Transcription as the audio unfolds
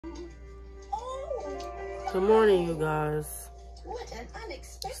Good morning, you guys.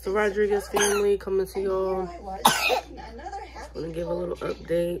 It's the Rodriguez family coming to y'all. Just gonna give a little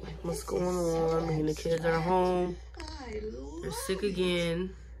update. What's going on? Me and the kids are home. They're sick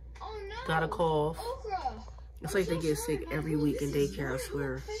again. Got a cough. It's like they get sick every week in daycare, I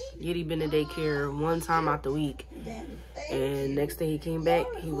swear. Yeti been in daycare one time out the week, and next day he came back,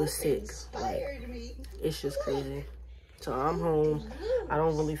 he was sick. Like, it's just crazy. So I'm home. I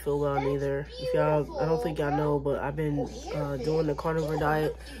don't really feel well neither. If y'all, I don't think y'all know, but I've been doing the carnivore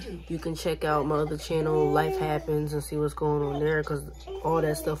diet. You can check out my other channel, Life Happens, and see what's going on there, because all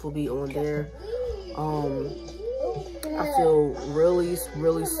that stuff will be on there. I feel really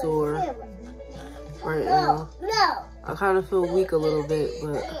sore right now. I kind of feel weak a little bit,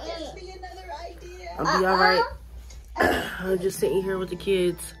 but I'll be alright. I'm just sitting here with the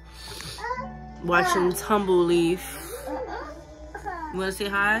kids watching Tumbleleaf. You want to say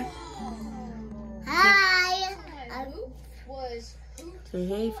hi? Hi. Say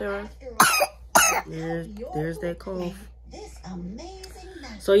hey, Farrah. There's that cough.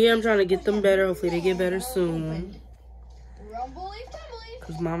 So yeah, I'm trying to get them better. Hopefully they get better soon.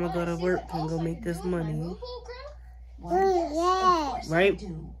 Cause mama gotta work and go make this money. Right?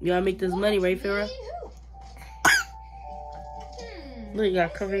 You gotta make this money, right, Farrah? Look, you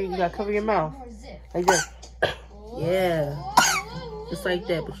gotta cover your mouth. Like this. Yeah. Just like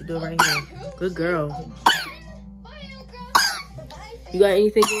that, but you do it right here. Good girl. You got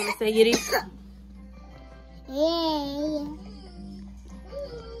anything you want to say, Yeti?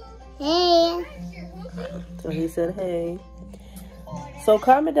 Hey. So he said, hey. So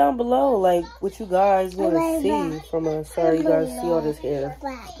comment down below, like, what you guys want to see from us. Sorry, you guys see all this hair.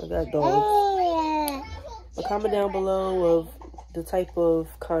 I got dogs. But comment down below of the type of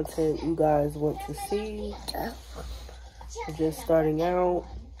content you guys want to see. We're just starting out.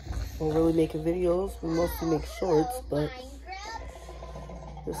 We're really making videos. We mostly make shorts, but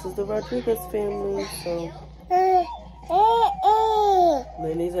this is the Rodriguez family, so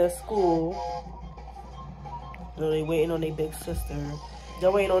Lenny's at school. They waiting on their big sister.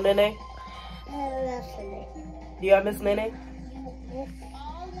 Y'all waiting on Nene? Do y'all miss Nene?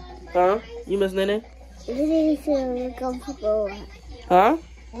 Huh? You miss Nene? Huh?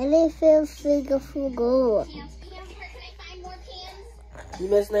 You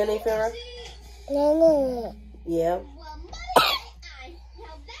miss Nene, Farrah? Nene. Yeah.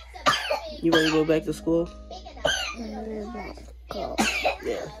 You ready to go back to school?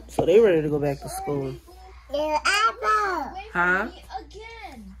 Yeah. So they ready to go back to school. Huh?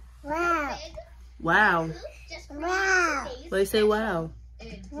 Wow. Wow. Wow. What do you say? Wow.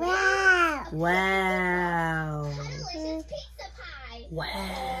 Wow. Wow.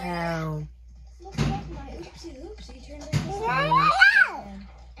 Wow.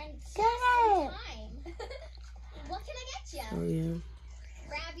 Oh yeah.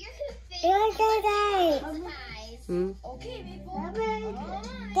 Grab your Hmm? Okay,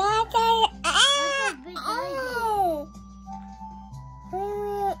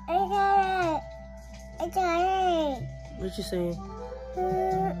 What you saying?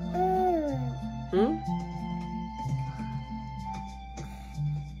 Hmm?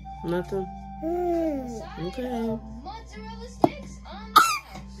 Nothing? Okay.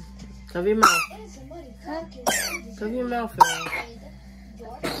 Cover your mouth. Cover your mouth, Farrah.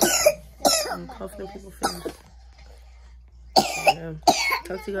 I'm coughing in people's face. Yeah.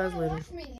 Talk to you guys later.